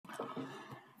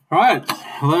All right,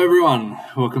 hello everyone.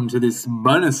 Welcome to this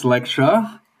bonus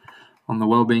lecture on the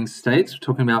Wellbeing state. We're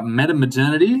talking about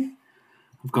Metamodernity.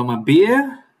 I've got my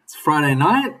beer. It's Friday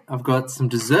night. I've got some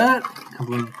dessert, a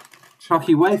couple of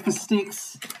chalky wafer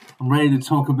sticks. I'm ready to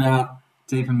talk about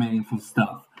deep and meaningful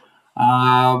stuff.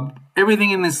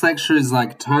 Everything in this lecture is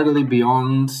like totally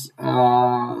beyond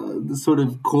the sort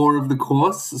of core of the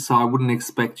course, so I wouldn't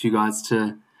expect you guys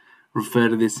to refer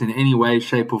to this in any way,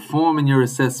 shape, or form in your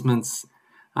assessments.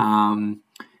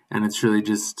 And it's really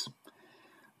just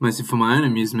mostly for my own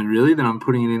amusement, really, that I'm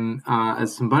putting it in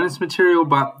as some bonus material.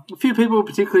 But a few people,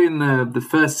 particularly in the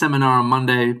first seminar on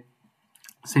Monday,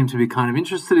 seem to be kind of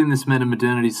interested in this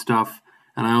metamodernity stuff.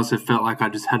 And I also felt like I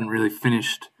just hadn't really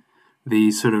finished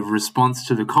the sort of response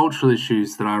to the cultural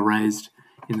issues that I raised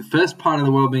in the first part of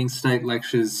the Wellbeing State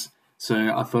lectures.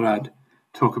 So I thought I'd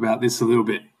talk about this a little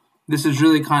bit. This is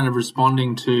really kind of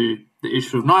responding to the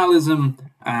issue of nihilism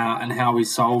and how we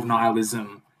solve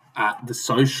nihilism at the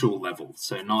social level.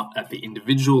 So not at the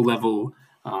individual level.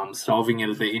 Solving it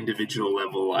at the individual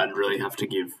level, I'd really have to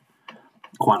give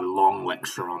quite a long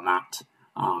lecture on that.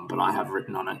 But I have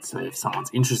written on it, so if someone's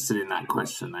interested in that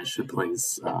question, they should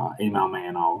please email me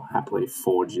and I'll happily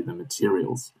forward you the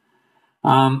materials.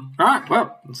 All right,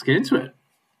 well, let's get into it.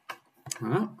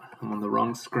 Oh, I'm on the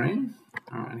wrong screen.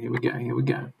 All right, here we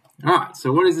go. All right,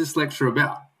 so what is this lecture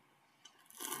about?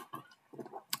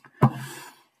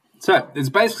 So it's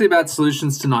basically about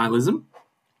solutions to nihilism.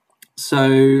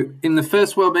 So in the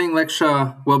first Wellbeing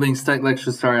State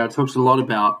lecture, I talked a lot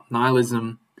about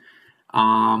nihilism,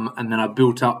 and then I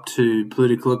built up to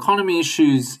political economy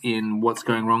issues in what's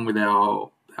going wrong with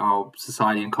our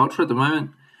society and culture at the moment.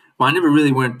 But I never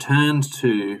really went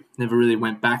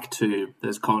back to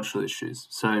those cultural issues.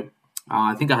 So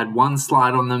I think I had one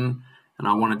slide on them, and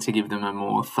I wanted to give them a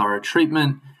more thorough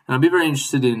treatment. And I'd be very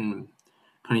interested in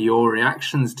kind of your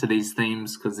reactions to these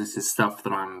themes, because this is stuff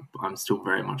that I'm still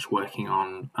very much working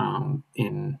on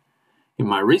in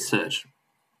my research.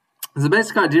 The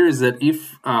basic idea is that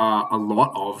if a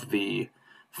lot of the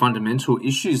fundamental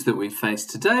issues that we face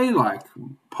today, like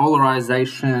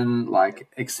polarization, like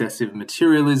excessive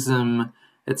materialism,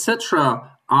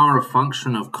 etc., are a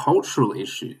function of cultural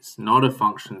issues, not a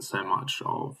function so much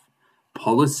of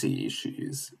policy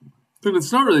issues, then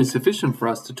it's not really sufficient for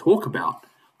us to talk about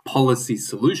policy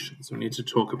solutions. We need to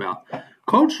talk about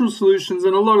cultural solutions,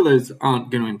 and a lot of those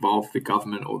aren't going to involve the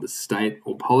government or the state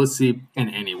or policy in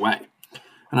any way.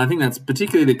 And I think that's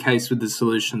particularly the case with the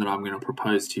solution that I'm going to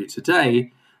propose to you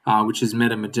today, which is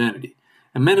metamodernity.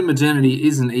 And metamodernity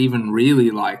isn't even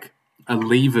really like a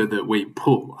lever that we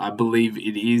pull. I believe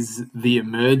it is the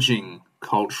emerging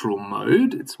cultural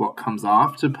mode. It's what comes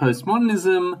after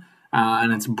postmodernism,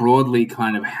 and it's broadly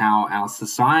kind of how our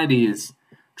society is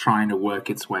trying to work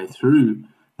its way through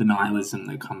the nihilism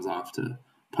that comes after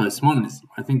postmodernism.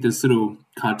 I think this little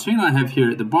cartoon I have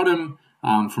here at the bottom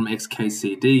from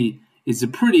XKCD is a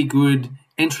pretty good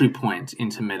entry point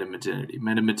into metamodernity.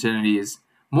 Metamodernity is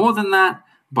more than that,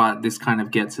 but this kind of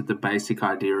gets at the basic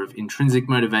idea of intrinsic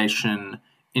motivation,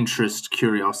 interest,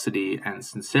 curiosity, and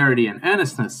sincerity and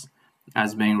earnestness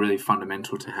as being really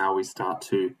fundamental to how we start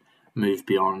to move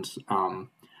beyond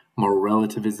moral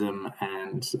relativism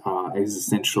and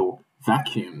existential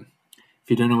vacuum. If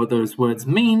you don't know what those words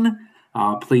mean,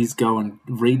 please go and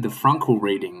read the Frankel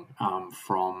reading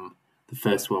from the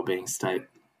first Wellbeing State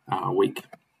week.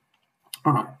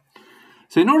 All right.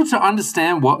 So in order to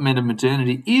understand what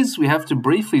metamodernity is, we have to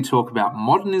briefly talk about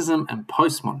modernism and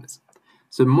postmodernism.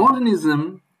 So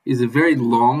modernism is a very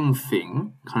long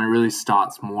thing, kind of really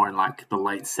starts more in like the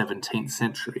late 17th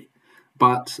century.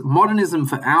 But modernism,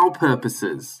 for our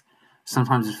purposes,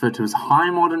 sometimes referred to as high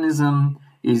modernism,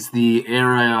 is the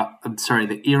era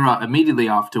immediately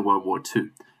after World War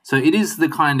II. So it is the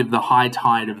kind of the high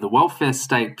tide of the welfare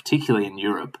state, particularly in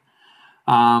Europe.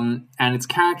 And it's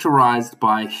characterized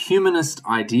by humanist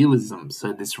idealism.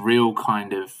 So this real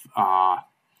kind of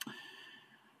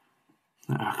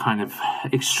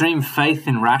extreme faith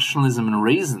in rationalism and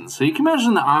reason. So you can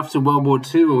imagine that after World War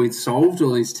II, where we'd solved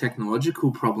all these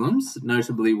technological problems,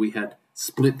 notably we had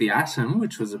split the atom,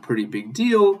 which was a pretty big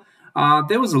deal,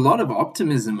 there was a lot of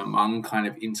optimism among kind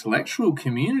of intellectual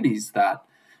communities that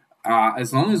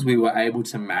as long as we were able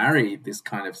to marry this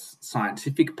kind of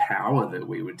scientific power that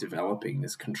we were developing,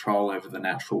 this control over the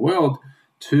natural world,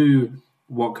 to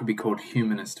what could be called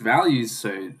humanist values,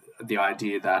 so the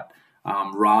idea that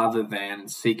rather than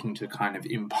seeking to kind of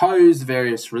impose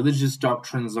various religious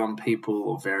doctrines on people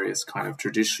or various kind of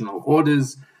traditional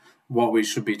orders, what we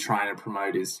should be trying to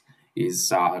promote is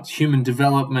human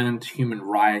development, human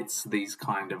rights, these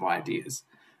kind of ideas.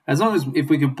 As long as if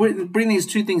we could bring these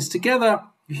two things together,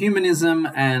 humanism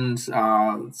and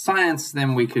science,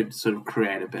 then we could sort of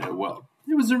create a better world.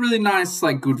 It was a really nice,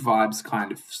 like, good vibes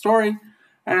kind of story.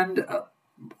 And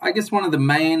I guess one of the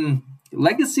main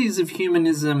legacies of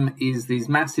humanism is these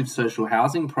massive social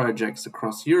housing projects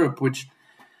across Europe, which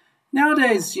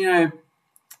nowadays,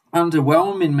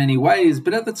 underwhelm in many ways,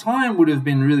 but at the time would have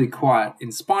been really quite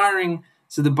inspiring.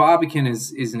 So the Barbican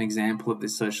is an example of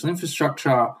this social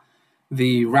infrastructure.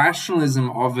 The rationalism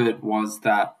of it was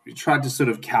that we tried to sort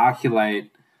of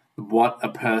calculate what a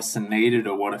person needed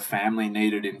or what a family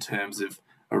needed in terms of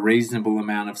a reasonable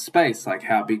amount of space, like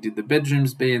how big did the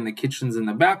bedrooms be and the kitchens and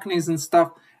the balconies and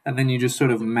stuff, and then you just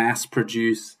sort of mass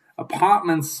produce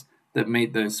apartments that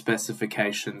meet those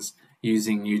specifications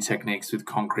using new techniques with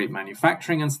concrete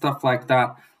manufacturing and stuff like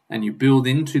that, and you build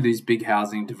into these big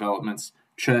housing developments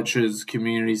churches,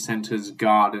 community centres,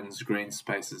 gardens, green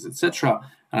spaces, etc.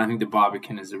 And I think the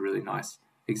Barbican is a really nice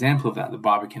example of that. The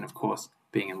Barbican, of course,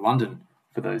 being in London,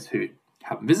 for those who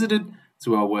haven't visited, it's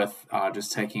well worth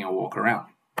just taking a walk around.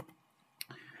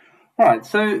 All right,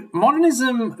 so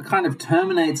modernism kind of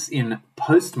terminates in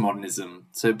postmodernism.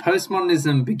 So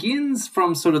postmodernism begins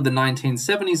from sort of the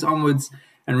 1970s onwards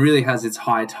and really has its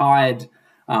high tide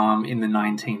in the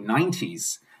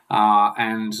 1990s.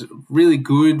 And really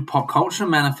good pop culture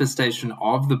manifestation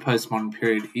of the postmodern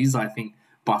period is, I think,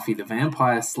 Buffy the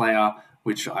Vampire Slayer,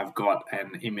 which I've got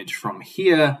an image from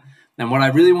here. And what I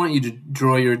really want you to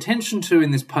draw your attention to in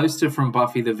this poster from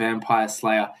Buffy the Vampire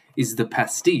Slayer is the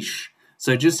pastiche.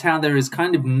 So just how there is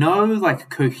kind of no like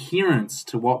coherence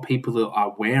to what people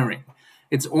are wearing.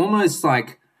 It's almost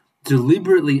like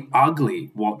deliberately ugly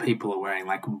what people are wearing,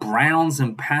 like browns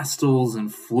and pastels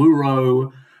and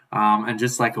fluoro, and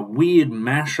just like a weird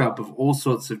mashup of all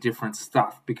sorts of different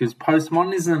stuff. Because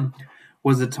postmodernism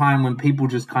was a time when people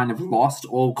just kind of lost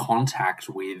all contact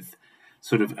with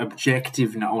sort of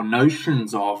objective or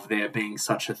notions of there being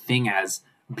such a thing as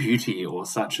beauty or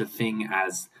such a thing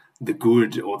as the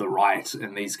good or the right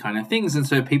and these kind of things. And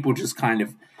so people just kind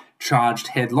of charged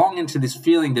headlong into this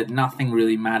feeling that nothing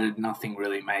really mattered, nothing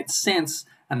really made sense,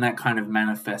 and that kind of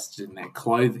manifested in their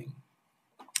clothing.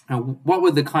 Now, what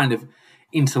were the kind of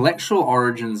intellectual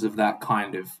origins of that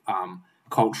kind of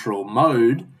cultural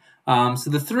mode? So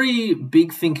the three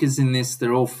big thinkers in this,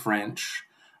 they're all French,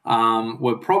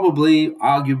 were probably,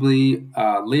 arguably,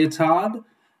 Lyotard.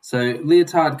 So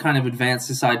Lyotard kind of advanced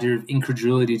this idea of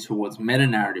incredulity towards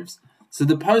meta-narratives. So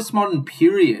the postmodern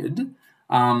period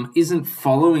isn't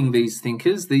following these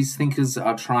thinkers. These thinkers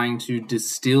are trying to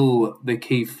distill the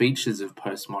key features of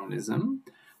postmodernism.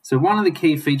 So one of the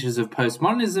key features of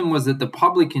postmodernism was that the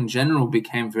public in general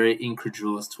became very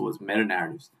incredulous towards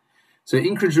meta-narratives. So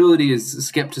incredulity is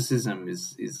skepticism,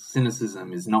 is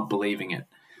cynicism, is not believing it.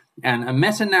 And a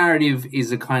meta-narrative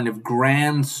is a kind of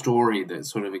grand story that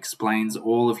sort of explains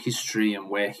all of history and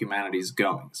where humanity is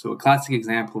going. So a classic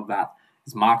example of that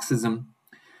is Marxism.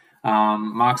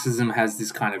 Marxism has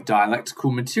this kind of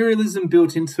dialectical materialism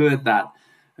built into it, that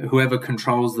whoever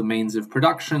controls the means of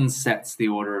production sets the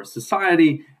order of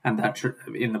society, and that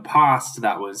in the past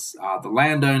that was the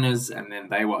landowners, and then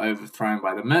they were overthrown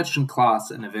by the merchant class,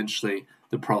 and eventually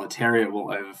the proletariat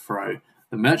will overthrow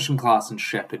the merchant class and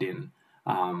shepherd in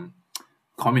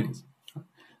communism.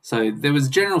 So there was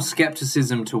general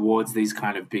skepticism towards these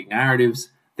kind of big narratives.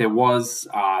 There was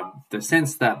the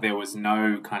sense that there was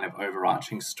no kind of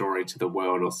overarching story to the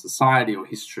world or society or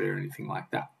history or anything like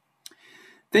that.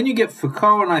 Then you get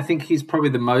Foucault, and I think he's probably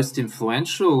the most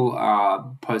influential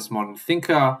postmodern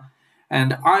thinker.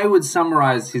 And I would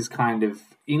summarize his kind of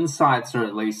insights, or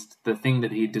at least the thing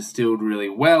that he distilled really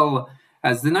well,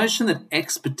 as the notion that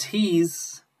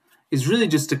expertise is really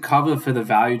just a cover for the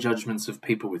value judgments of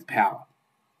people with power.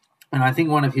 And I think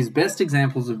one of his best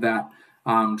examples of that,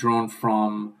 drawn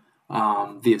from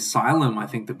The Asylum, I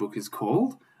think the book is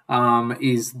called,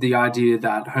 is the idea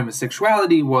that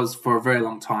homosexuality was for a very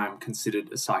long time considered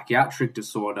a psychiatric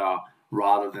disorder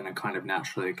rather than a kind of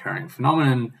naturally occurring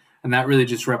phenomenon. And that really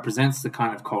just represents the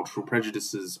kind of cultural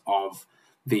prejudices of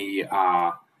the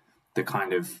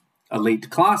kind of elite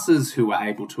classes who were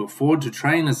able to afford to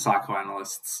train as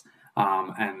psychoanalysts,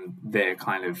 and their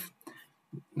kind of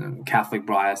Catholic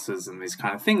biases and these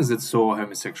kind of things that saw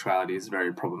homosexuality as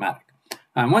very problematic.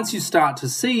 And once you start to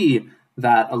see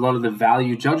that a lot of the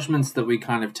value judgments that we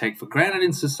kind of take for granted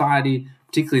in society,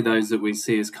 particularly those that we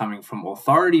see as coming from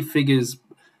authority figures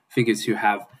who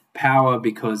have power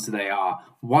because they are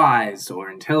wise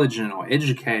or intelligent or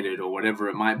educated or whatever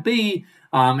it might be,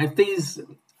 if these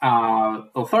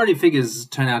authority figures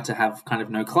turn out to have kind of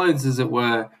no clothes, as it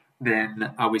were,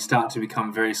 then we start to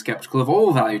become very skeptical of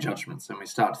all value judgments, and we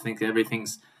start to think that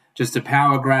everything's just a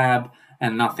power grab,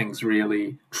 and nothing's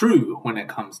really true when it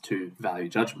comes to value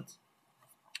judgments.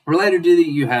 Related to that,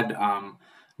 you had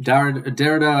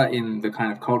Derrida in the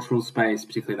kind of cultural space,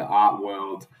 particularly the art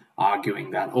world,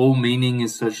 arguing that all meaning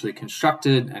is socially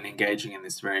constructed and engaging in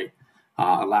this very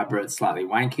elaborate, slightly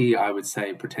wanky, I would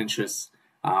say pretentious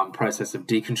process of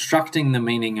deconstructing the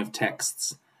meaning of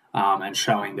texts and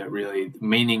showing that really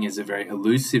meaning is a very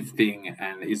elusive thing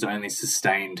and is only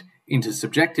sustained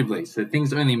intersubjectively. So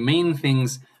things only mean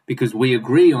things because we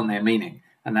agree on their meaning,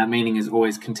 and that meaning is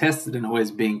always contested and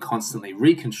always being constantly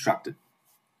reconstructed.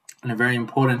 And a very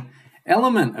important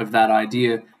element of that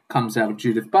idea comes out of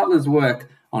Judith Butler's work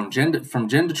on gender, from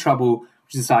Gender Trouble,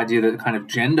 which is this idea that kind of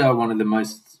gender, one of the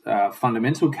most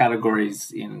fundamental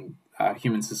categories in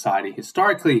human society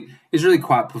historically, is really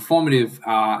quite performative,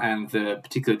 and the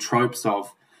particular tropes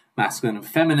of masculine and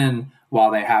feminine,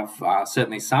 while they have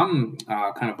certainly some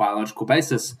kind of biological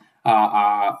basis,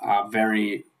 are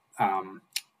very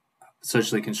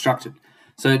socially constructed.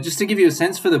 So just to give you a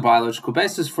sense for the biological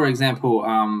basis, for example,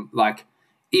 like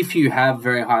if you have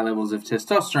very high levels of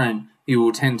testosterone, you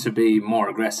will tend to be more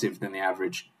aggressive than the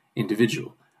average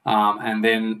individual. And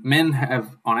then men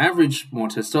have, on average, more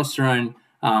testosterone,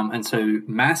 and so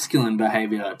masculine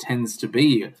behavior tends to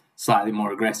be slightly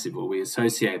more aggressive, or we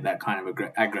associate that kind of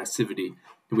aggressivity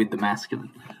with the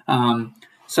masculine.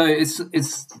 So it's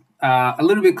a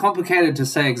little bit complicated to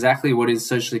say exactly what is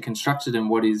socially constructed and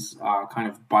what is kind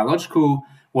of biological,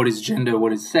 what is gender,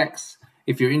 what is sex.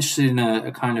 If you're interested in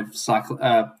a kind of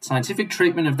scientific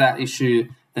treatment of that issue,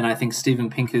 then I think Steven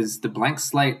Pinker's The Blank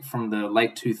Slate from the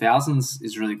late 2000s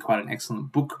is really quite an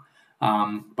excellent book,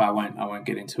 but I won't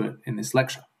get into it in this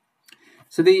lecture.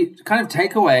 So the kind of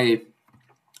takeaway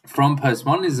from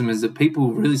postmodernism is that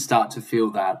people really start to feel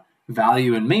that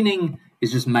value and meaning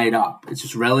is just made up. It's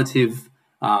just relative.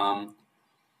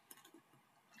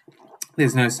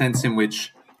 There's no sense in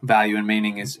which value and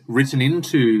meaning is written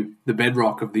into the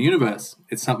bedrock of the universe.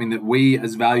 It's something that we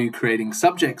as value-creating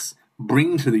subjects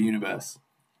bring to the universe.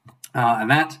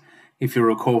 And that, if you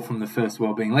recall from the first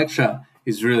Wellbeing lecture,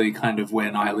 is really kind of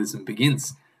where nihilism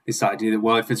begins. This idea that,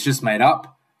 well, if it's just made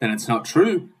up, then it's not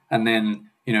true. And then,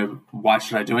 why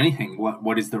should I do anything?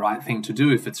 What is the right thing to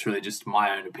do if it's really just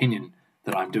my own opinion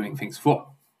that I'm doing things for?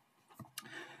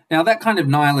 Now, that kind of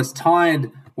nihilist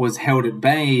tide was held at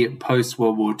bay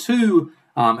post-World War II,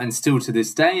 and still to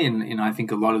this day in I think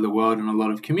a lot of the world and a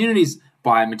lot of communities,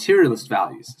 by materialist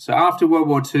values. So after World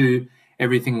War II,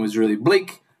 everything was really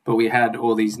bleak, but we had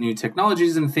all these new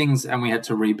technologies and things, and we had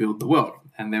to rebuild the world.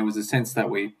 And there was a sense that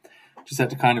we just had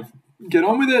to kind of get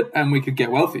on with it, and we could get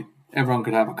wealthy. Everyone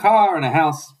could have a car and a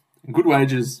house, and good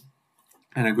wages,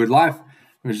 and a good life.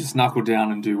 We just knuckle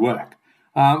down and do work.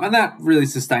 And that really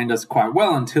sustained us quite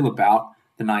well until about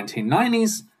the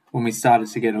 1990s, when we started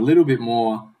to get a little bit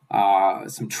more,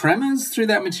 some tremors through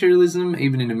that materialism,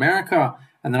 even in America.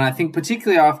 And then I think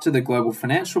particularly after the global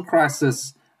financial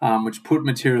crisis, which put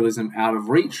materialism out of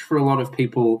reach for a lot of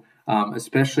people,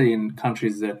 especially in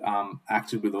countries that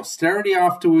acted with austerity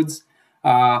afterwards,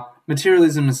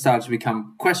 materialism has started to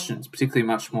become questioned, particularly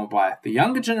much more by the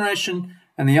younger generation.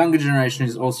 And the younger generation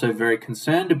is also very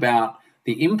concerned about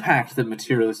the impact that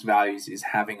materialist values is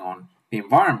having on the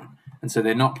environment. And so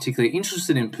they're not particularly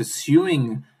interested in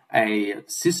pursuing a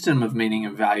system of meaning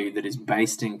and value that is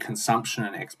based in consumption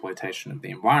and exploitation of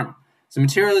the environment. So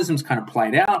materialism's kind of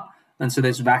played out, and so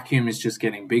this vacuum is just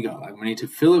getting bigger. Like, we need to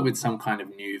fill it with some kind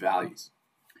of new values.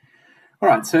 All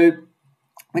right, so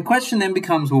the question then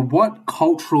becomes, well, what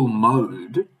cultural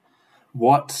mode,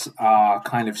 what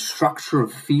kind of structure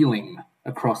of feeling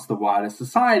across the wider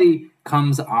society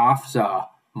comes after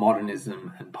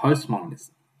modernism and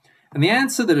postmodernism? And the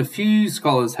answer that a few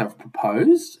scholars have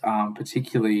proposed,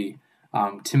 particularly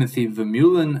Timothy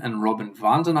Vermeulen and Robin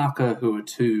van den Akker, who are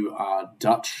two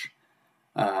Dutch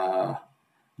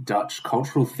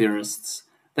cultural theorists,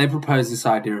 they propose this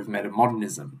idea of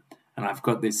metamodernism. And I've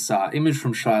got this image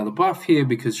from Shia LaBeouf here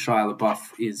because Shia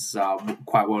LaBeouf is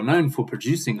quite well known for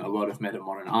producing a lot of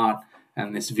metamodern art,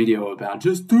 and this video about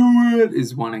 "just do it"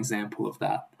 is one example of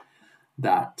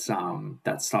that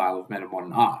style of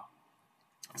metamodern art.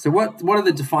 So what are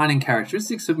the defining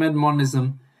characteristics of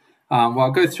metamodernism? Well,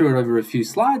 I'll go through it over a few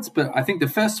slides, but I think the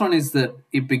first one is that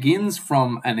it begins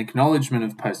from an acknowledgement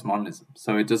of postmodernism.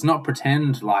 So it does not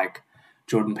pretend, like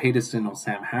Jordan Peterson or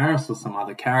Sam Harris or some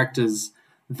other characters,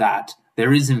 that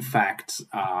there is in fact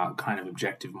kind of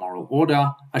objective moral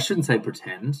order. I shouldn't say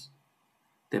pretend.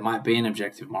 There might be an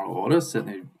objective moral order.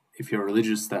 Certainly, if you're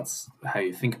religious, that's how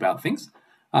you think about things.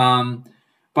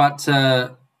 But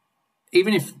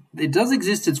even if it does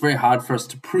exist, it's very hard for us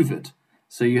to prove it.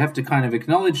 So you have to kind of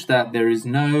acknowledge that there is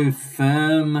no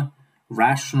firm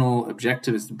rational,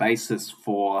 objectivist basis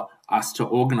for us to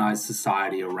organize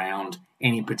society around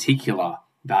any particular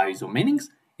values or meanings.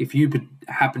 If you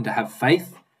happen to have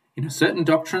faith in a certain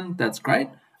doctrine, that's great,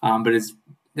 but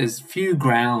there's few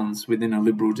grounds within a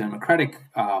liberal democratic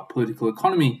political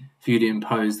economy for you to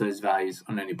impose those values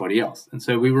on anybody else. And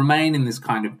so we remain in this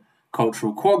kind of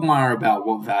cultural quagmire about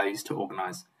what values to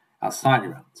organize our society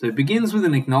around. So it begins with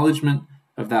an acknowledgement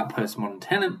of that postmodern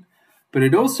tenet, but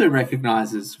it also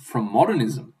recognizes from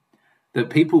modernism that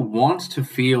people want to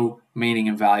feel meaning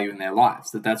and value in their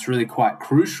lives, that's really quite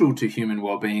crucial to human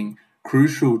well-being,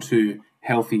 crucial to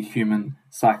healthy human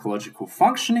psychological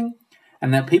functioning,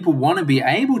 and that people want to be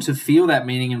able to feel that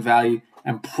meaning and value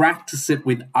and practice it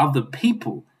with other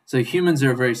people. So humans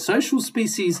are a very social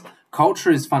species.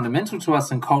 Culture is fundamental to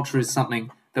us, and culture is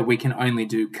something that we can only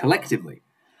do collectively.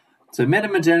 So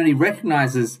metamodernity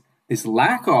recognizes this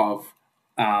lack of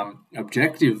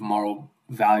objective moral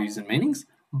values and meanings,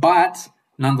 but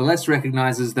nonetheless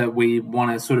recognizes that we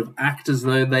want to sort of act as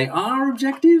though they are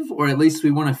objective, or at least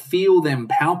we want to feel them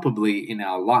palpably in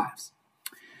our lives.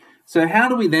 So how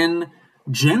do we then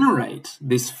generate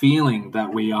this feeling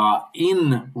that we are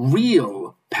in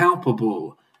real,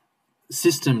 palpable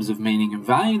systems of meaning and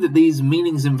value, that these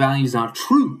meanings and values are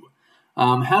true?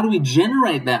 How do we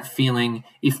generate that feeling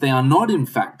if they are not in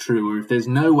fact true, or if there's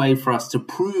no way for us to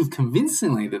prove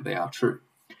convincingly that they are true?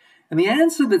 And the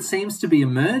answer that seems to be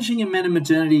emerging in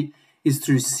metamodernity is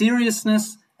through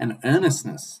seriousness and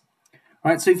earnestness.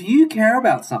 All right, so if you care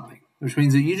about something, which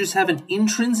means that you just have an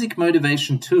intrinsic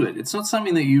motivation to it, it's not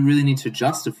something that you really need to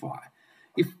justify.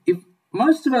 If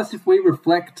most of us, if we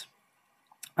reflect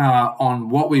on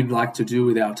what we'd like to do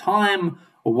with our time,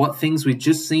 or what things we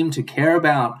just seem to care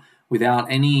about without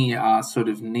any sort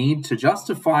of need to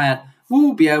justify it,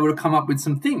 we'll be able to come up with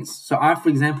some things. So I, for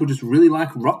example, just really like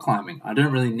rock climbing. I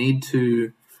don't really need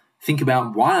to think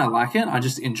about why I like it. I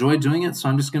just enjoy doing it, so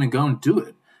I'm just going to go and do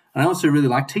it. And I also really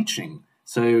like teaching,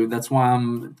 so that's why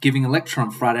I'm giving a lecture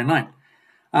on Friday night.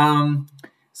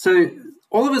 So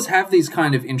all of us have these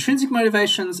kind of intrinsic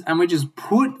motivations, and we just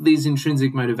put these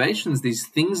intrinsic motivations, these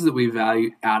things that we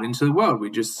value, out into the world. We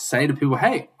just say to people,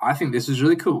 hey, I think this is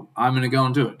really cool. I'm going to go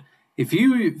and do it. If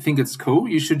you think it's cool,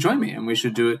 you should join me and we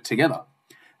should do it together.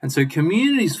 And so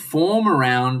communities form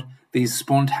around these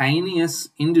spontaneous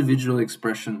individual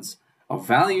expressions of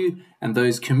value, and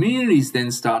those communities then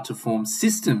start to form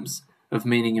systems of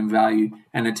meaning and value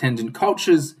and attendant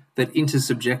cultures that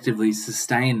intersubjectively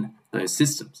sustain those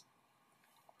systems.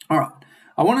 All right,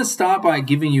 I want to start by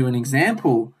giving you an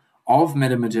example of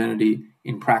metamodernity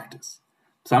in practice.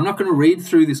 So I'm not going to read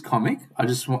through this comic. I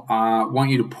just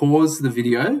want you to pause the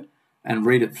video and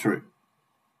read it through.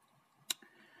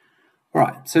 All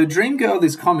right, so Dream Girl,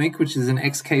 this comic, which is an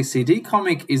XKCD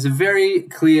comic, is a very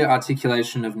clear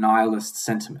articulation of nihilist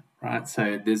sentiment, right?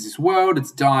 So there's this world,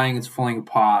 it's dying, it's falling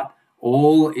apart.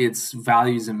 All its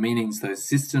values and meanings, those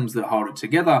systems that hold it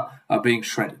together, are being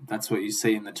shredded. That's what you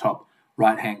see in the top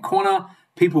right-hand corner.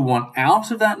 People want out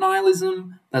of that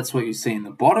nihilism. That's what you see in the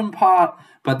bottom part,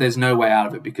 but there's no way out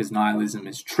of it because nihilism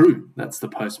is true. That's the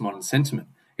postmodern sentiment.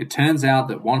 It turns out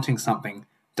that wanting something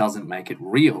doesn't make it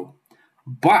real.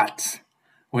 But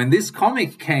when this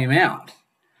comic came out,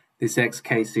 this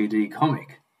XKCD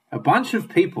comic, a bunch of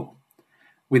people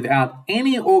without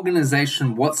any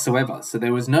organization whatsoever, so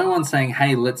there was no one saying,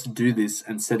 hey, let's do this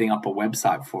and setting up a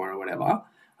website for it or whatever,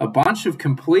 a bunch of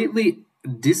completely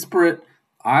disparate,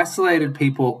 isolated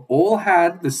people all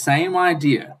had the same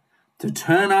idea to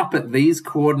turn up at these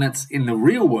coordinates in the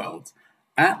real world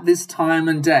at this time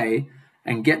and day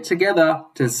and get together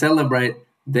to celebrate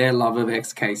their love of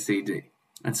XKCD.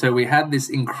 And so we had this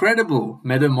incredible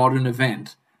meta-modern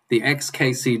event, the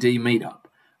XKCD meetup,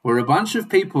 where a bunch of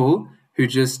people who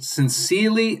just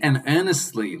sincerely and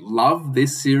earnestly love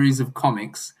this series of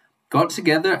comics got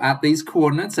together at these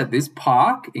coordinates at this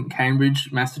park in Cambridge,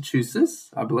 Massachusetts,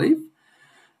 I believe,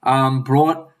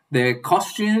 brought their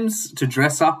costumes to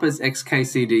dress up as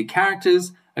XKCD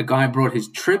characters. A guy brought his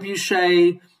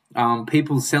trebuchet.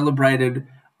 People celebrated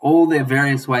all their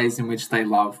various ways in which they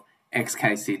love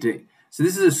XKCD. So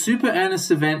this is a super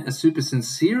earnest event, a super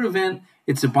sincere event.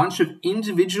 It's a bunch of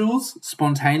individuals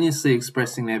spontaneously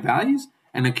expressing their values,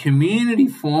 and a community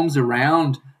forms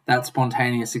around that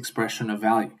spontaneous expression of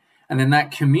value. And then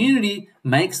that community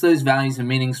makes those values and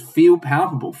meanings feel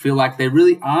palpable, feel like they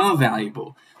really are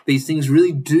valuable. These things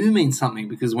really do mean something,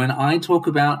 because when I talk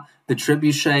about the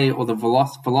trebuchet or the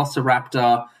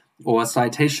velociraptor or a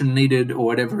citation needed or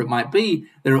whatever it might be,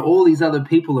 there are all these other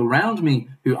people around me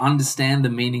who understand the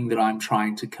meaning that I'm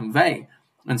trying to convey.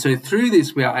 And so through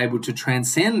this, we are able to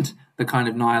transcend the kind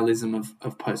of nihilism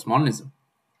of postmodernism.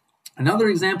 Another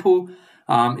example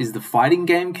is the fighting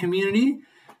game community.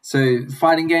 So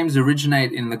fighting games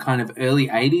originate in the kind of early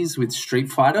 80s with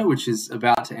Street Fighter, which is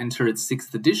about to enter its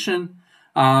 6th edition.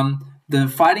 The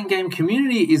fighting game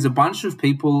community is a bunch of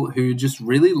people who just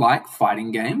really like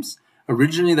fighting games.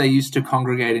 Originally, they used to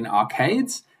congregate in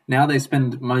arcades. Now they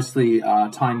spend mostly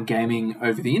time gaming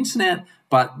over the internet,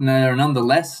 but there are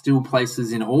nonetheless still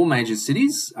places in all major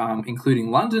cities,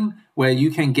 including London, where you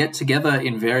can get together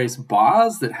in various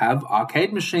bars that have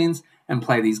arcade machines and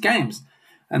play these games.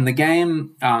 And the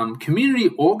game community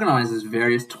organizes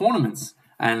various tournaments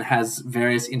and has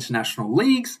various international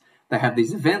leagues. They have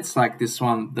these events like this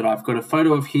one that I've got a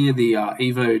photo of here, the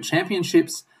Evo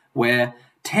Championships, where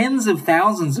tens of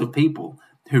thousands of people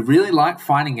who really like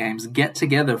fighting games get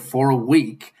together for a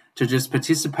week to just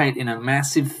participate in a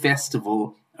massive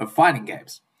festival of fighting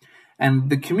games. And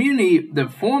the community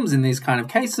that forms in these kind of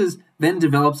cases then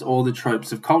develops all the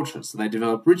tropes of culture. So they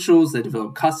develop rituals, they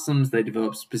develop customs, they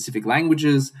develop specific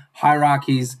languages,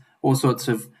 hierarchies, all sorts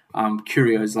of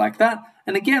curios like that.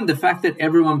 And again, the fact that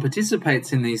everyone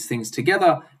participates in these things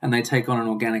together and they take on an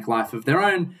organic life of their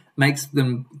own makes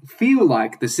them feel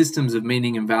like the systems of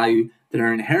meaning and value that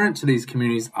are inherent to these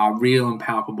communities are real and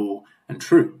palpable and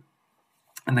true.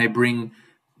 And they bring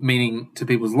meaning to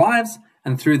people's lives,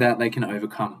 and through that they can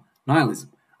overcome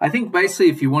nihilism. I think basically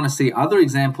if you want to see other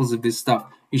examples of this stuff,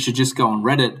 you should just go on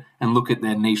Reddit and look at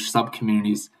their niche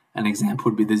sub-communities. An example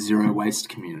would be the zero waste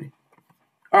community.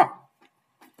 All right.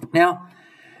 Now,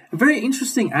 a very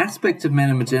interesting aspect of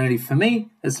metamodernity for me,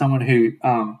 as someone who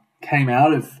came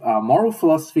out of moral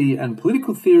philosophy and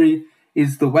political theory,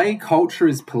 is the way culture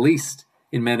is policed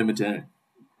in metamodernity.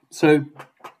 So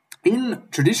in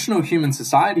traditional human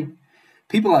society,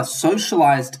 people are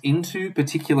socialized into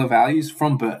particular values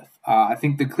from birth. I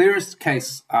think the clearest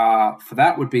case for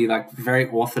that would be like very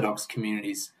orthodox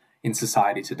communities in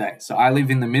society today. So I live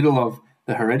in the middle of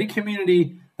the Haredi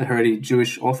community, the Haredi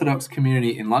Jewish Orthodox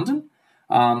community in London.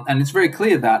 And it's very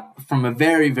clear that from a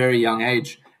very, very young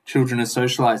age, children are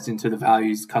socialized into the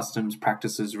values, customs,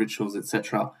 practices, rituals,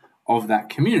 etc. of that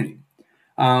community.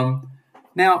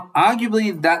 Now,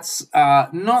 arguably, that's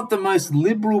not the most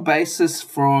liberal basis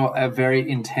for a very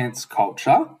intense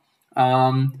culture.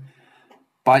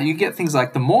 But you get things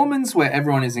like the Mormons, where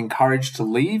everyone is encouraged to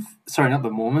leave. Sorry, not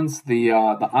the Mormons, the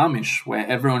Amish, where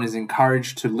everyone is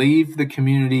encouraged to leave the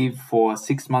community for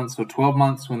 6 months or 12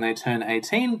 months when they turn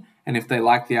 18. And if they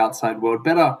like the outside world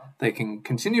better, they can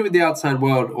continue with the outside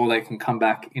world, or they can come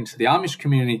back into the Amish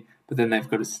community, but then they've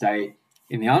got to stay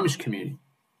in the Amish community.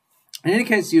 In any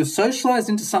case, you're socialized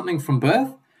into something from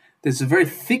birth. There's a very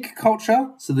thick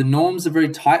culture, so the norms are very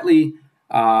tightly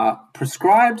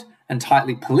prescribed and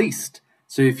tightly policed.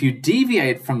 So if you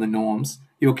deviate from the norms,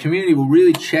 your community will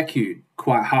really check you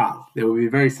quite hard. There will be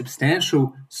very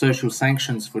substantial social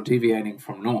sanctions for deviating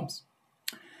from norms.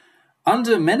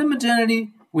 Under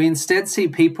metamodernity, we instead see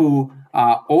people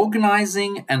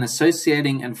organizing and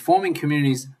associating and forming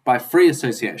communities by free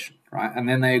association, right? And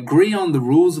then they agree on the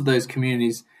rules of those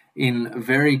communities in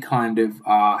very kind of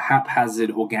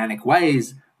haphazard, organic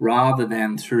ways, rather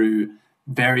than through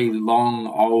very long,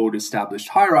 old, established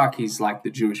hierarchies like the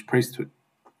Jewish priesthood.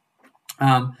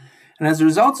 And as a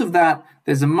result of that,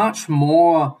 there's a much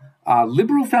more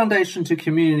liberal foundation to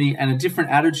community and a different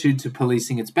attitude to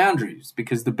policing its boundaries,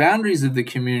 because the boundaries of the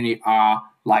community are,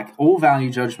 like all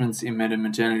value judgments in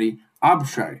metamodernity,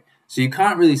 arbitrary. So you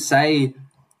can't really say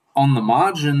on the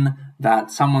margin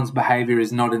that someone's behavior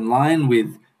is not in line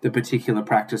with the particular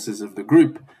practices of the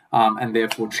group and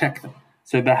therefore check them.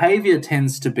 So behavior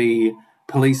tends to be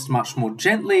policed much more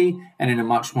gently and in a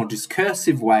much more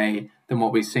discursive way than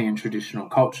what we see in traditional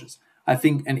cultures. I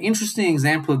think an interesting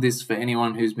example of this for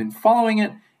anyone who's been following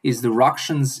it is the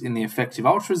ructions in the effective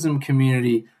altruism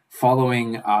community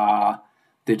following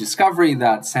the discovery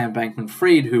that Sam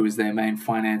Bankman-Fried, who was their main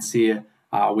financier,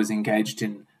 was engaged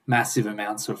in massive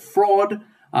amounts of fraud.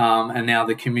 And now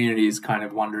the community is kind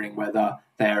of wondering whether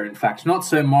they are in fact not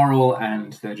so moral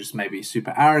and they're just maybe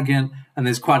super arrogant. And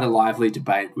there's quite a lively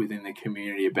debate within the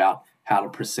community about how to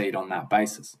proceed on that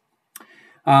basis.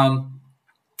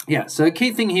 So a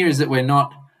key thing here is that we're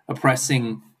not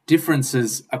oppressing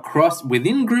differences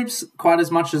within groups quite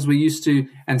as much as we used to,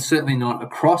 and certainly not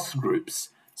across groups.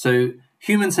 So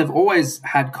humans have always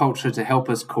had culture to help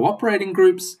us cooperate in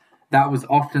groups. That was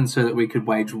often so that we could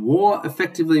wage war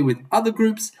effectively with other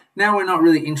groups. Now we're not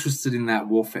really interested in that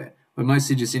warfare. We're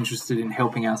mostly just interested in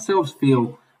helping ourselves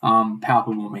feel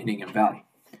palpable meaning and value.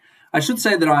 I should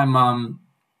say that I'm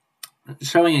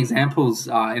showing examples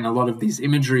in a lot of these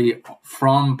imagery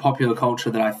from popular culture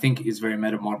that I think is very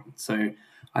metamodern. So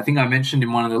I think I mentioned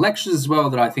in one of the lectures as well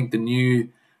that I think the new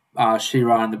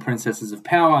She-Ra and the Princesses of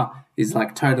Power is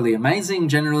like totally amazing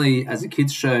generally as a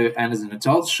kids show and as an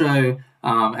adult show,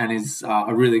 and is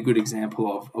a really good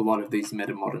example of a lot of these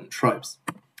metamodern tropes.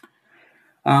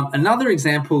 Another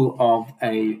example of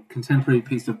a contemporary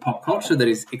piece of pop culture that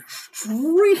is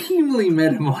extremely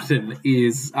metamodern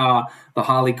is the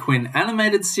Harley Quinn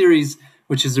animated series,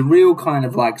 which is a real kind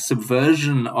of like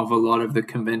subversion of a lot of the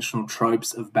conventional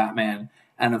tropes of Batman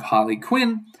and of Harley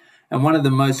Quinn. And one of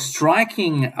the most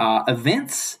striking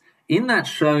events in that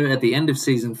show at the end of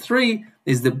season 3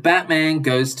 is that Batman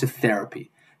goes to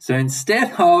therapy. So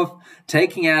instead of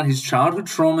taking out his childhood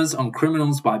traumas on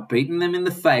criminals by beating them in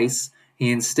the face,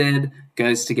 he instead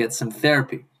goes to get some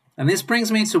therapy. And this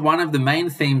brings me to one of the main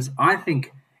themes I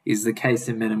think is the case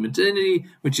in Metamodernity,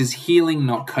 which is healing,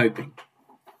 not coping.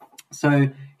 So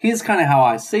here's kind of how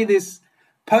I see this.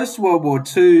 Post-World War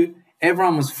II,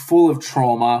 everyone was full of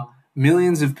trauma,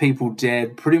 millions of people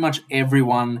dead, pretty much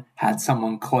everyone had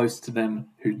someone close to them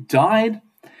who died.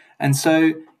 And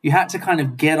so you had to kind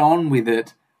of get on with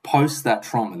it post that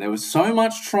trauma. There was so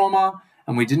much trauma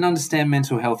and we didn't understand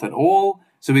mental health at all.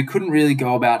 So we couldn't really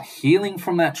go about healing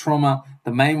from that trauma.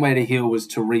 The main way to heal was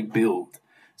to rebuild.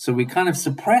 So we kind of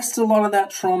suppressed a lot of that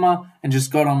trauma and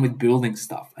just got on with building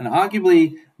stuff. And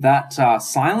arguably that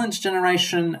silent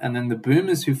generation and then the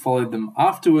boomers who followed them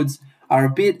afterwards are a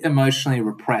bit emotionally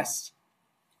repressed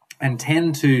and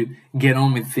tend to get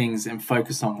on with things and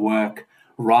focus on work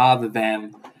rather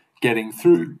than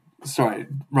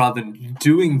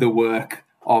doing the work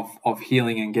of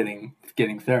healing and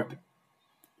getting therapy.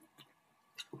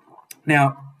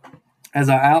 Now, as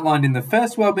I outlined in the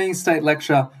first Wellbeing State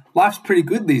lecture, life's pretty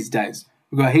good these days.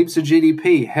 We've got heaps of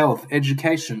GDP, health,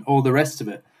 education, all the rest of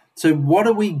it. So what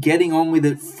are we getting on with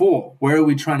it for? Where are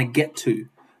we trying to get to?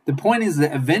 The point is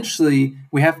that eventually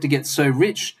we have to get so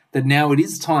rich that now it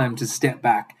is time to step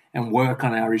back and work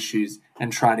on our issues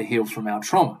and try to heal from our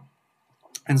trauma.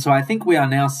 And so I think we are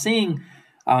now seeing,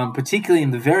 particularly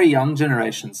in the very young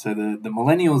generation, so the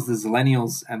millennials, the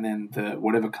zillennials, and then the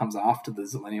whatever comes after the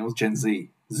zillennials, Gen Z,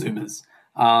 Zoomers,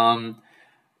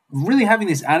 really having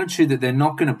this attitude that they're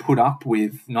not going to put up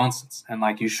with nonsense. And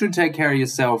like, you should take care of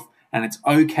yourself and it's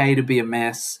okay to be a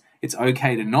mess. It's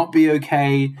okay to not be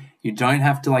okay. You don't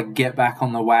have to like get back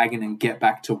on the wagon and get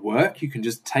back to work. You can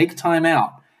just take time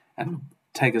out and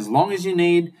take as long as you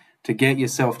need to get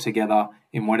yourself together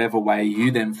in whatever way you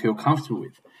then feel comfortable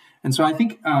with. And so I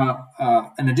think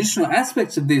an additional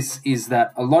aspect of this is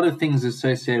that a lot of things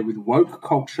associated with woke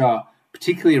culture,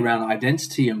 particularly around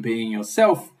identity and being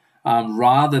yourself,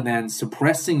 rather than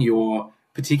suppressing your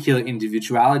particular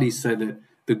individuality so that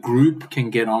the group can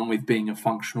get on with being a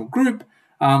functional group,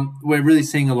 we're really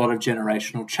seeing a lot of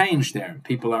generational change there.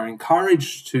 People are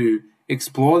encouraged to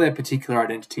explore their particular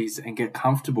identities and get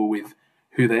comfortable with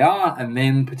who they are and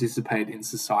then participate in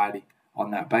society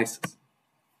on that basis.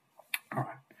 All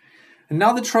right.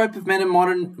 Another trope of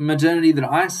metamodernity that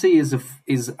I see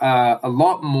is a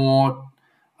lot more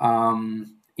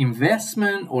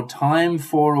investment or time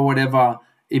for or whatever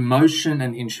emotion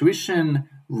and intuition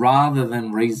rather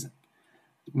than reason.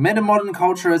 Metamodern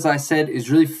culture, as I said, is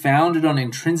really founded on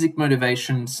intrinsic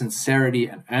motivation, sincerity,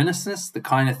 and earnestness, the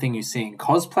kind of thing you see in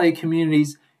cosplay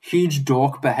communities, huge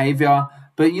dork behavior,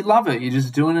 but you love it. You're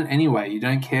just doing it anyway. You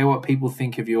don't care what people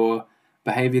think of your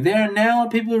behavior there. And now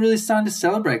people are really starting to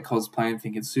celebrate cosplay and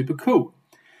think it's super cool.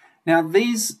 Now,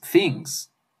 these things,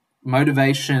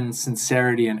 motivation,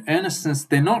 sincerity, and earnestness,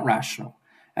 they're not rational.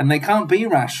 And they can't be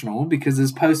rational because,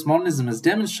 as postmodernism has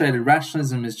demonstrated,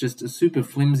 rationalism is just a super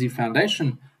flimsy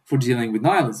foundation for dealing with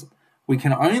nihilism. We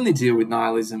can only deal with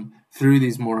nihilism through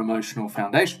these more emotional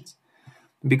foundations.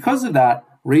 And because of that,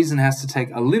 reason has to take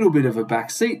a little bit of a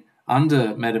backseat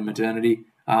under metamodernity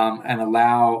and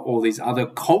allow all these other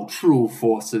cultural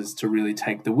forces to really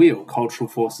take the wheel. Cultural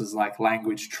forces like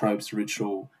language, tropes,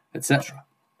 ritual, etc.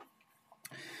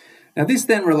 Now, this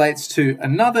then relates to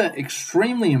another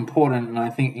extremely important and I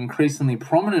think increasingly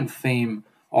prominent theme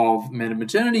of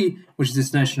metamodernity, which is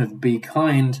this notion of be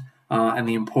kind and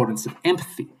the importance of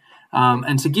empathy.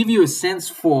 And to give you a sense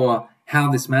for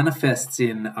how this manifests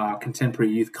in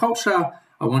contemporary youth culture,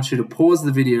 I want you to pause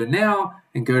the video now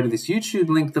and go to this YouTube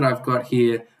link that I've got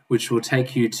here, which will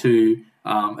take you to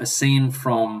a scene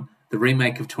from the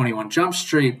remake of 21 Jump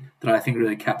Street that I think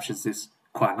really captures this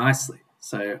quite nicely.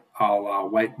 So I'll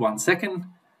wait 1 second.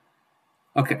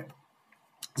 Okay.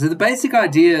 So the basic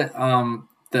idea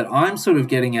that I'm sort of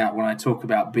getting at when I talk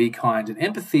about be kind and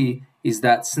empathy is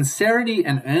that sincerity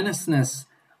and earnestness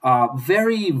are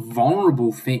very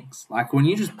vulnerable things. Like when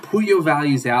you just put your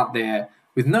values out there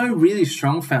with no really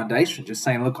strong foundation, just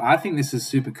saying, look, I think this is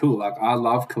super cool. Like I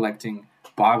love collecting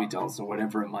Barbie dolls or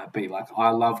whatever it might be. Like,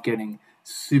 I love getting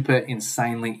super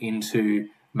insanely into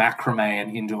macrame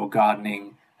and indoor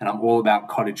gardening, and I'm all about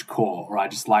cottagecore, or I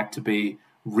just like to be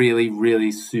really,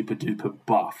 really super duper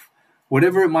buff.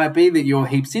 Whatever it might be that you're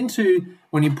heaps into,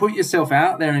 when you put yourself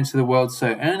out there into the world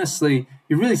so earnestly,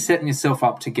 you're really setting yourself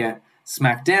up to get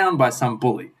smacked down by some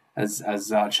bully, as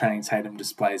Channing Tatum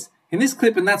displays in this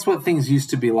clip, and that's what things used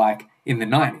to be like in the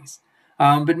 90s.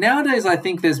 But nowadays, I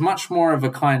think there's much more of a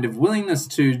kind of willingness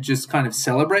to just kind of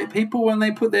celebrate people when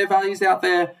they put their values out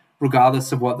there,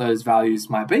 regardless of what those values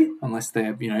might be, unless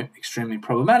they're, extremely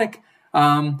problematic.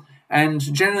 And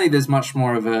generally, there's much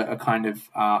more of a kind of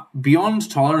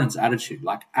beyond tolerance attitude,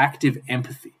 like active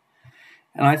empathy.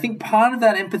 And I think part of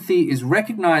that empathy is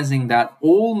recognizing that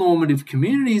all normative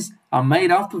communities are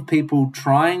made up of people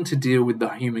trying to deal with the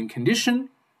human condition,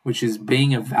 which is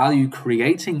being a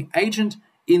value-creating agent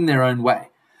in their own way.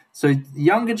 So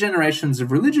younger generations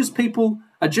of religious people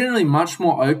are generally much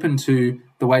more open to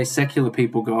the way secular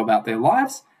people go about their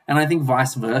lives, and I think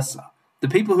vice versa.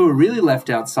 The people who are really left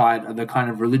outside are the kind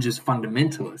of religious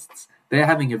fundamentalists. They're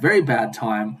having a very bad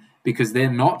time because they're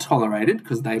not tolerated,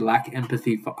 because they lack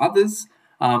empathy for others,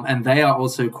 and they are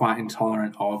also quite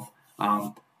intolerant of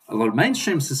a lot of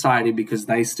mainstream society because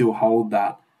they still hold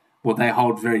that, well, they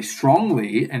hold very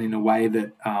strongly and in a way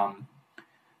that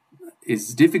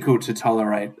is difficult to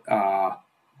tolerate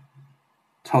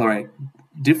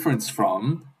difference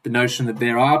from, the notion that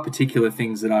there are particular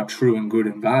things that are true and good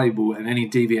and valuable, and any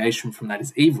deviation from that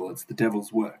is evil. It's the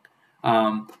devil's work.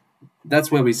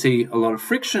 That's where we see a lot of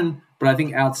friction, but I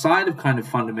think outside of kind of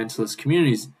fundamentalist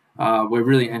communities, we're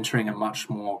really entering a much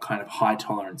more kind of high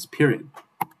tolerance period.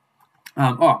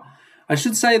 I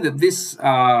should say that this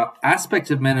aspect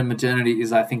of metamodernity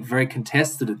is, I think, very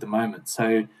contested at the moment.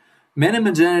 So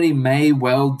metamodernity may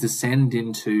well descend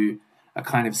into a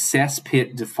kind of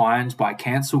cesspit defined by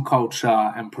cancel culture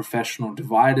and professional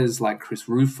dividers like Chris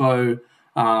Rufo,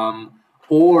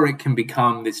 or it can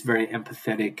become this very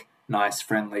empathetic, nice,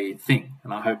 friendly thing.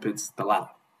 And I hope it's the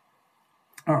latter.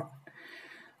 All right.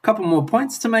 A couple more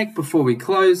points to make before we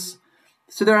close.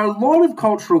 So there are a lot of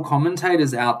cultural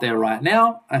commentators out there right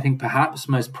now. I think perhaps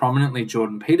most prominently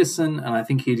Jordan Peterson, and I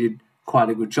think he did quite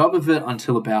a good job of it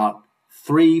until about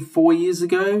 3-4 years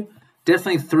ago.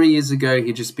 Definitely 3 years ago,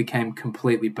 he just became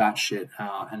completely batshit,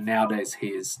 and nowadays he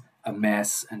is a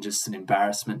mess and just an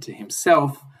embarrassment to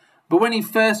himself. But when he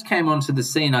first came onto the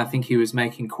scene, I think he was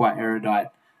making quite erudite,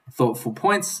 thoughtful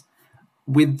points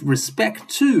with respect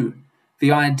to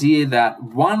the idea that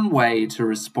one way to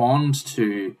respond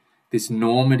to this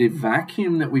normative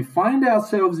vacuum that we find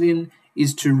ourselves in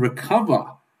is to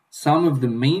recover some of the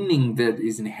meaning that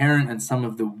is inherent and some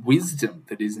of the wisdom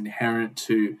that is inherent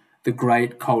to the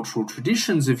great cultural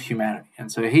traditions of humanity.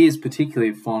 And so he is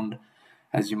particularly fond,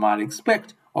 as you might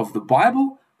expect, of the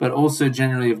Bible, but also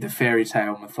generally of the fairy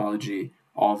tale mythology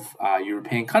of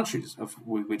European countries,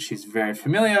 with which he's very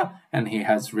familiar, and he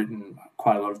has written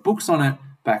quite a lot of books on it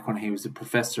back when he was a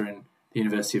professor in the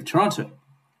University of Toronto.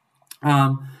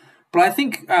 But I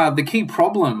think the key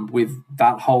problem with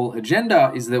that whole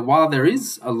agenda is that while there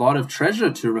is a lot of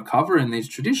treasure to recover in these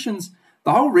traditions,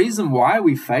 the whole reason why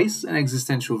we face an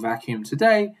existential vacuum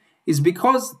today is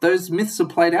because those myths are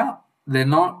played out. They're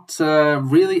not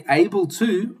really able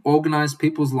to organize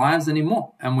people's lives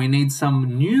anymore, and we need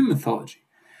some new mythology.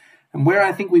 And where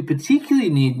I think we particularly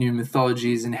need new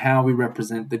mythology is in how we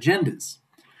represent the genders.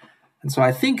 And so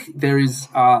I think there is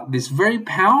this very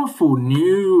powerful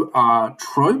new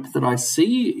trope that I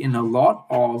see in a lot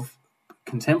of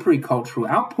contemporary cultural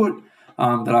output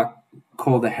that I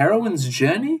call the heroine's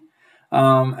journey.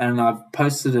 And I've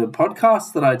posted a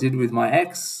podcast that I did with my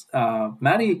ex,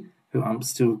 Maddie, who I'm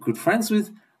still good friends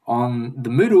with, on the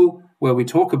Moodle, where we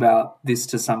talk about this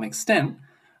to some extent.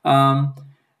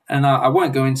 And I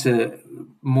won't go into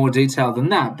more detail than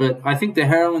that, but I think the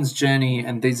heroine's journey,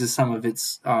 and these are some of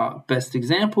its best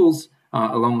examples,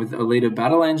 along with Alita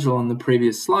Battle Angel on the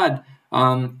previous slide,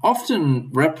 often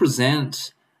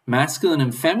represent masculine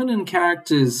and feminine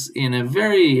characters in a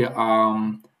very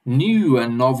new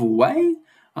and novel way.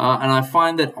 And I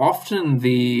find that often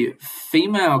the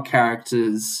female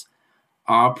characters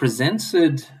are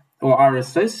presented or are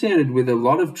associated with a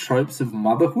lot of tropes of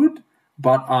motherhood,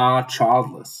 but are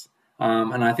childless.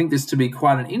 And I think this to be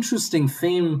quite an interesting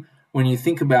theme when you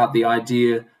think about the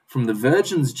idea from the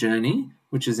Virgin's journey,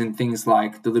 which is in things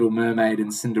like The Little Mermaid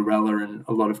and Cinderella and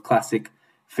a lot of classic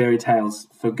fairy tales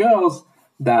for girls,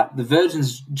 that the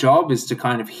Virgin's job is to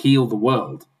kind of heal the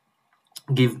world,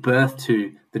 give birth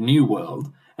to the new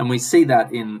world. And we see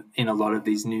that in a lot of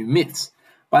these new myths.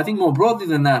 But I think more broadly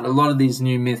than that, a lot of these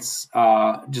new myths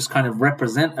just kind of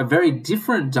represent a very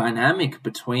different dynamic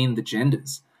between the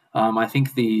genders. I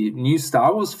think the new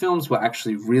Star Wars films were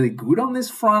actually really good on this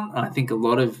front. I think a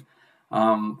lot of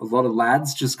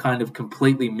lads just kind of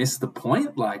completely missed the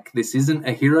point. Like, this isn't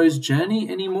a hero's journey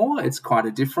anymore. It's quite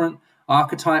a different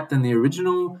archetype than the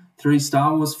original 3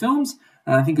 Star Wars films.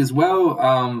 And I think as well,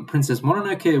 Princess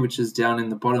Mononoke, which is down in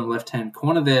the bottom left-hand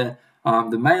corner there,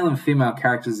 the male and female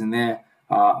characters in there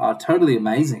are totally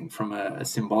amazing from a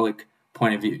symbolic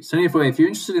point of view. So anyway, if you're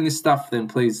interested in this stuff, then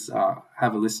please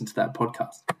have a listen to that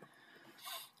podcast.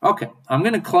 Okay, I'm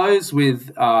going to close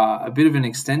with a bit of an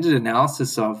extended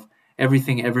analysis of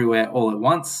Everything Everywhere All at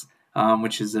Once,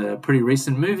 which is a pretty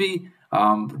recent movie,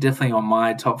 definitely on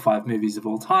my top 5 movies of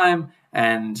all time,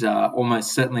 and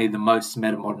almost certainly the most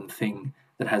metamodern thing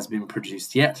that has been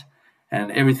produced yet. And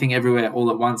Everything Everywhere All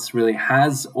at Once really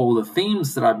has all the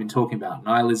themes that I've been talking about: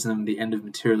 nihilism, the end of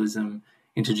materialism,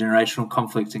 intergenerational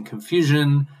conflict and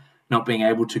confusion, not being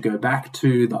able to go back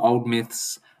to the old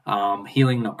myths,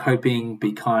 healing, not coping,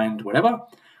 be kind, whatever.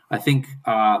 I think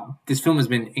this film has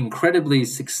been incredibly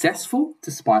successful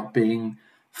despite being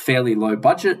fairly low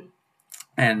budget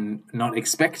and not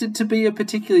expected to be a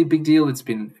particularly big deal. It's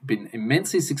been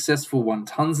immensely successful, won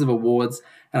tons of awards,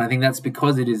 and I think that's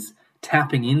because it is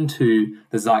tapping into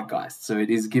the zeitgeist. So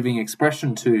it is giving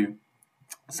expression to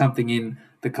something in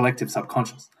the collective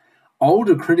subconscious.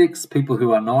 Older critics, people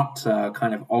who are not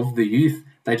kind of the youth,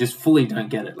 they just fully don't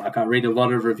get it. Like, I read a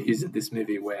lot of reviews of this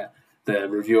movie where the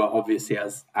reviewer obviously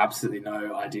has absolutely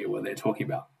no idea what they're talking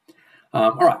about.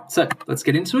 All right, so let's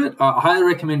get into it. I highly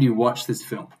recommend you watch this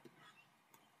film.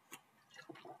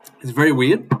 It's very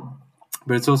weird,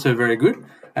 but it's also very good.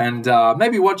 And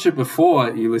maybe watch it before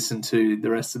you listen to the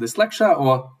rest of this lecture,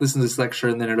 or listen to this lecture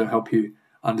and then it'll help you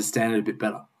understand it a bit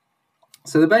better.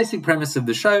 So the basic premise of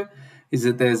the show is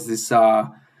that there's this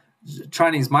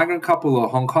Chinese migrant couple or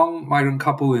Hong Kong migrant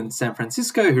couple in San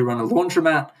Francisco who run a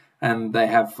laundromat, and they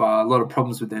have a lot of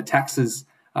problems with their taxes.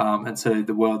 And so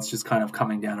the world's just kind of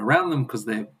coming down around them because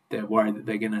they're worried that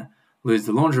they're going to lose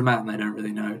the laundromat and they don't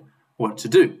really know what to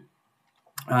do.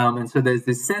 And so there's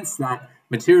this sense that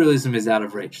materialism is out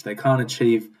of reach. They can't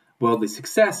achieve worldly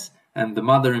success, and the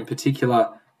mother in particular,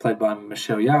 played by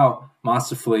Michelle Yeoh,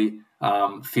 masterfully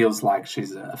feels like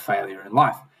she's a failure in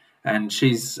life. And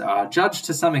she's judged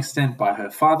to some extent by her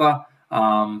father,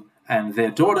 and their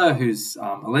daughter, who's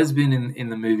a lesbian in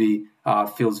the movie,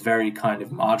 feels very kind of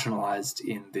marginalized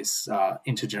in this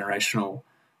intergenerational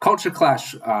culture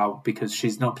clash because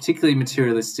she's not particularly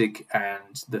materialistic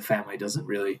and the family doesn't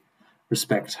really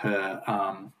respect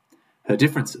her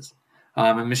differences.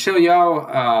 And Michelle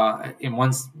Yeoh, in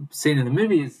one scene in the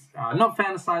movie, is not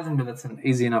fantasizing, but that's an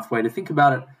easy enough way to think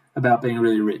about it, about being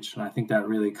really rich. And I think that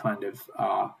really kind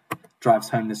of drives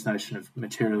home this notion of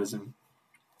materialism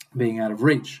being out of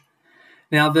reach.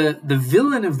 Now, the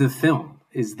villain of the film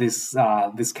is this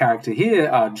character here,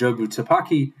 Jobu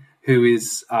Tupaki, who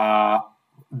is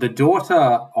the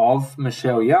daughter of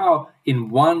Michelle Yeoh in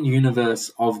one universe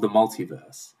of the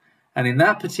multiverse. And in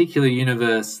that particular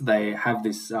universe, they have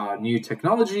this new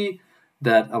technology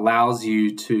that allows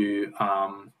you to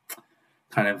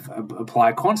kind of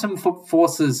apply quantum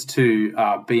forces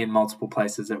to be in multiple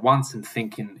places at once and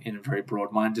think in a very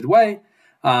broad-minded way.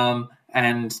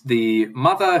 And the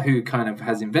mother who kind of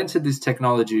has invented this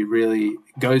technology really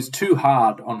goes too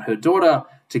hard on her daughter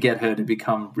to get her to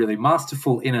become really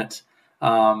masterful in it.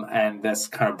 And this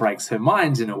kind of breaks her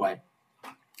mind in a way.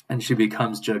 And she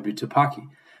becomes Jobu Tupaki.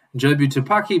 Jobu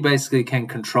Tupaki basically can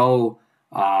control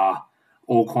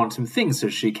all quantum things. So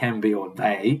she can be, or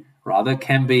they rather,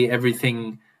 can be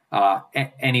everything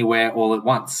anywhere all at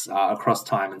once across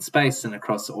time and space and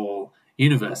across all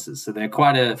universes. So they're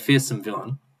quite a fearsome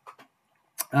villain.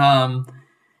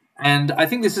 And I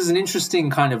think this is an interesting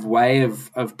kind of way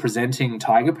of presenting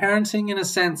tiger parenting in a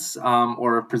sense,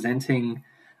 or of presenting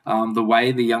the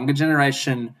way the younger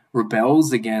generation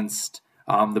rebels against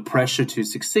the pressure to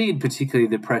succeed, particularly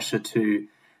the pressure to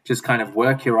just kind of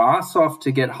work your ass off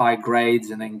to get high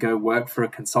grades and then go work for a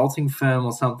consulting firm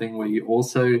or something where you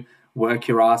also work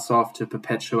your ass off to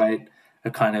perpetuate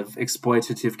a kind of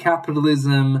exploitative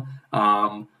capitalism,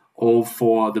 all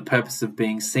for the purpose of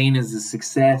being seen as a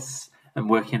success and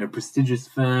working in a prestigious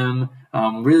firm.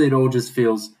 Really, it all just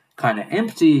feels kind of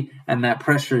empty, and that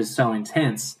pressure is so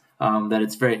intense that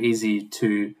it's very easy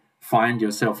to find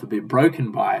yourself a bit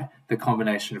broken by the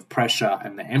combination of pressure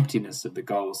and the emptiness of the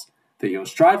goals that you're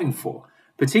striving for,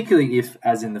 particularly if,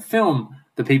 as in the film,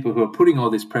 the people who are putting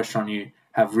all this pressure on you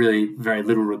have really very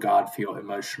little regard for your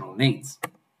emotional needs.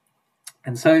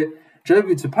 And so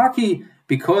Jobu Tupaki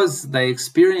because they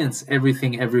experience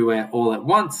everything everywhere all at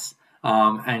once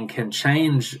and can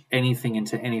change anything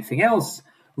into anything else,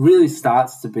 really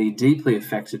starts to be deeply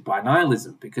affected by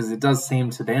nihilism, because it does seem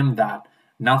to them that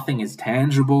nothing is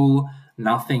tangible,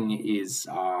 nothing is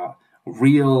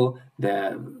real,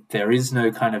 there is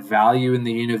no kind of value in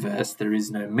the universe, there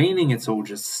is no meaning, it's all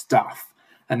just stuff.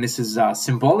 And this is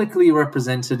symbolically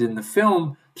represented in the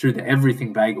film through the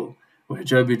everything bagel, where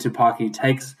Jobu Tupaki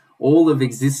takes all of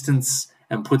existence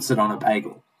and puts it on a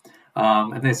bagel.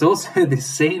 And there's also this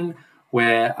scene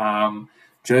where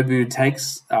Jobu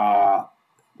takes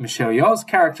Michelle Yeoh's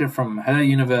character from her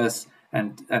universe,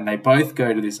 and they both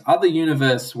go to this other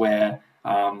universe where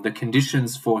the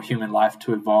conditions for human life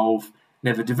to evolve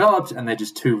never developed, and they're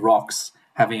just two rocks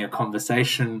having a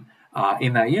conversation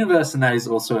in that universe, and that is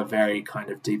also a very kind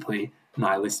of deeply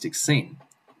nihilistic scene.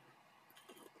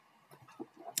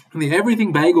 And the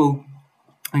everything bagel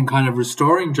and kind of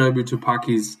restoring Jobu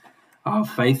Tupaki's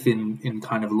faith in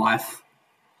kind of life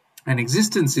and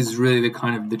existence is really the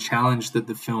kind of the challenge that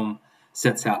the film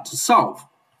sets out to solve.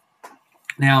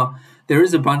 Now, there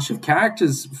is a bunch of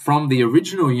characters from the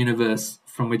original universe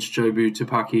from which Jobu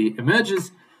Tupaki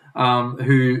emerges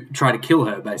who try to kill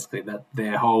her, basically. That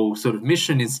their whole sort of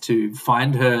mission is to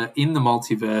find her in the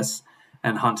multiverse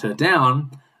and hunt her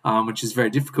down, which is very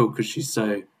difficult because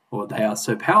they are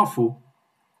so powerful.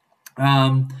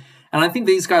 And I think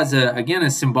these guys are, again, a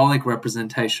symbolic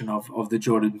representation of the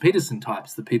Jordan Peterson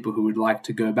types, the people who would like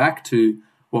to go back to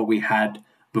what we had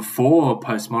before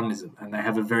postmodernism. And they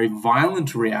have a very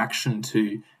violent reaction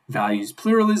to values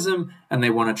pluralism, and they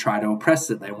want to try to oppress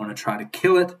it. They want to try to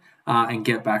kill it and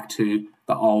get back to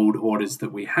the old orders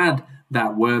that we had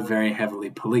that were very heavily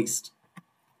policed.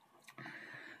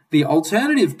 The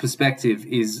alternative perspective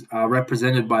is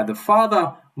represented by the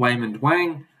father, Waymond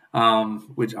Wang,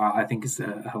 which I think is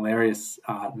a hilarious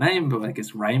name, but I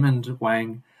guess Raymond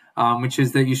Wang, which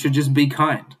is that you should just be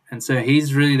kind. And so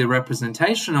he's really the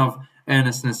representation of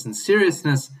earnestness and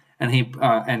seriousness,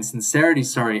 and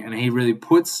sincerity, and he really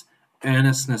puts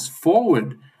earnestness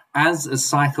forward as a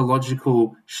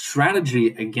psychological strategy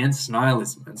against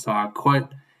nihilism. And so I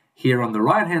quote here on the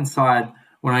right-hand side,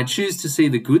 when I choose to see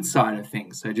the good side of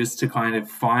things, so just to kind of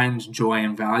find joy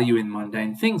and value in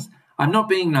mundane things, I'm not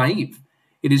being naive.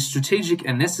 It is strategic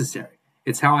and necessary.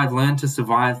 It's how I've learned to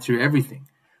survive through everything.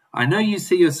 I know you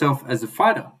see yourself as a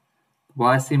fighter. Well,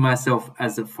 I see myself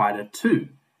as a fighter too.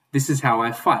 This is how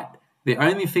I fight. The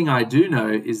only thing I do know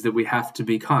is that we have to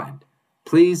be kind.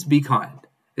 Please be kind,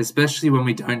 especially when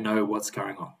we don't know what's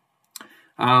going on.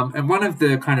 And one of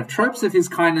the kind of tropes of his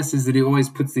kindness is that he always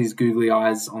puts these googly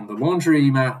eyes on the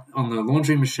laundry mat, on the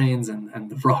laundry machines and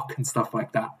the rock and stuff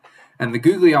like that. And the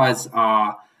googly eyes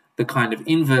are the kind of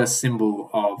inverse symbol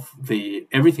of the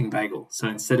everything bagel. So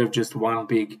instead of just one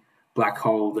big black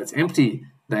hole that's empty,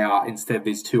 they are instead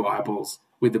these two eyeballs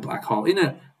with the black hole in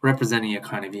it, representing a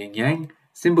kind of yin-yang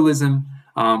symbolism,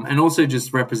 and also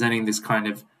just representing this kind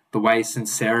of the way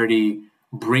sincerity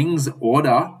brings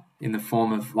order in the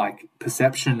form of like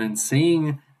perception and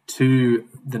seeing to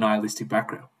the nihilistic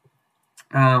background.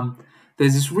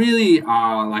 There's this really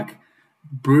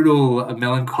brutal,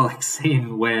 melancholic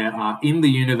scene where in the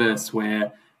universe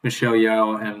where Michelle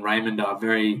Yeoh and Raymond are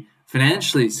very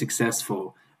financially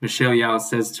successful, Michelle Yeoh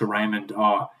says to Raymond,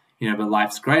 but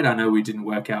life's great. I know we didn't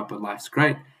work out, but life's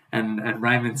great. And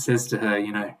Raymond says to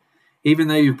her, even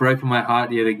though you've broken my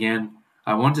heart yet again,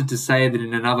 I wanted to say that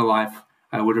in another life,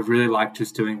 I would have really liked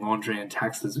just doing laundry and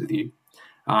taxes with you.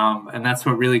 And that's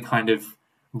what really kind of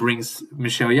brings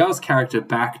Michelle Yeoh's character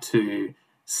back to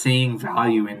seeing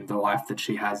value in the life that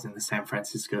she has in the San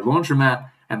Francisco laundromat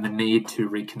and the need to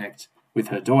reconnect with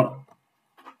her daughter.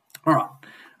 All right.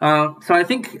 So I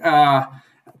think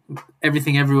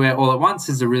Everything Everywhere All at Once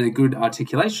is a really good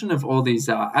articulation of all these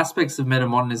aspects of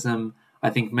metamodernism. I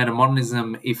think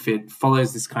metamodernism, if it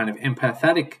follows this kind of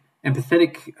empathetic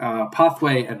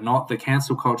pathway and not the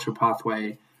cancel culture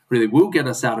pathway, really will get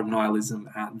us out of nihilism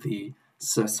at the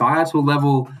societal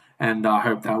level, and I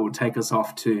hope that will take us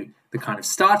off to the kind of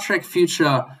Star Trek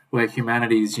future where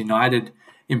humanity is united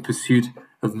in pursuit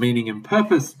of meaning and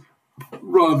purpose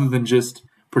rather than just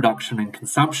production and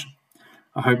consumption.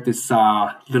 I hope this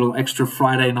little extra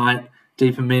Friday night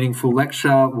deep and meaningful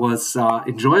lecture was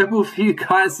enjoyable for you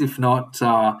guys, if not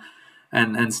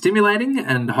and stimulating,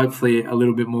 and hopefully a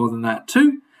little bit more than that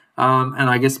too. And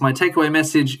I guess my takeaway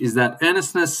message is that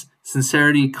earnestness,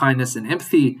 sincerity, kindness, and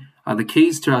empathy are the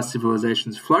keys to our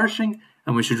civilization's flourishing,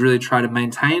 and we should really try to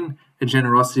maintain a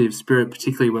generosity of spirit,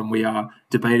 particularly when we are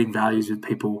debating values with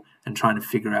people and trying to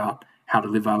figure out how to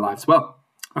live our lives well.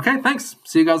 Okay, thanks.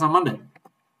 See you guys on Monday.